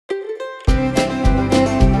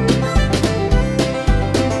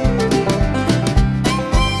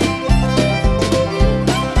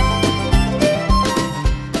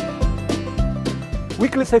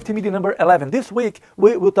Weekly Safety Media number 11. This week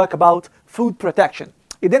we will talk about food protection.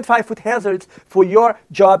 Identify food hazards for your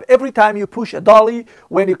job every time you push a dolly,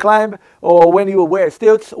 when you climb, or when you wear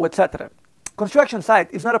stilts, etc. Construction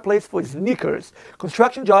site is not a place for sneakers.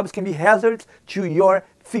 Construction jobs can be hazards to your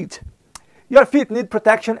feet. Your feet need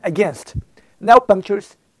protection against nail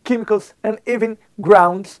punctures, chemicals, and even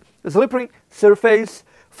grounds, slippery surface,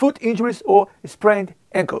 foot injuries, or sprained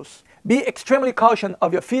ankles. Be extremely cautious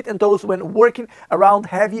of your feet and toes when working around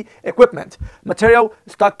heavy equipment, material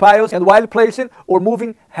stockpiles, and while placing or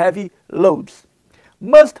moving heavy loads.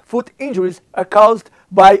 Most foot injuries are caused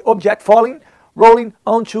by object falling, rolling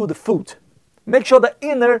onto the foot. Make sure the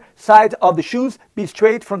inner side of the shoes be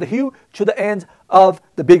straight from the heel to the end of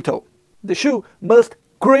the big toe. The shoe must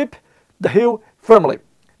grip the heel firmly.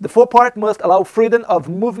 The forepart must allow freedom of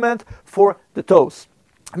movement for the toes.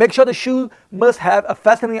 Make sure the shoe must have a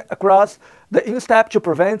fastening across the instep to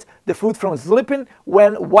prevent the foot from slipping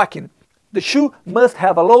when walking. The shoe must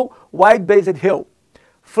have a low, wide-based heel.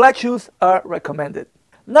 Flat shoes are recommended.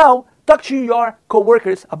 Now, talk to your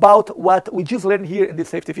co-workers about what we just learned here in this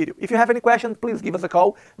safety video. If you have any questions, please give us a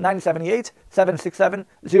call,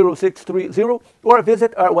 978-767-0630, or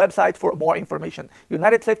visit our website for more information,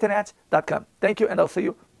 unitedsafetynet.com. Thank you, and I'll see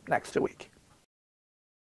you next week.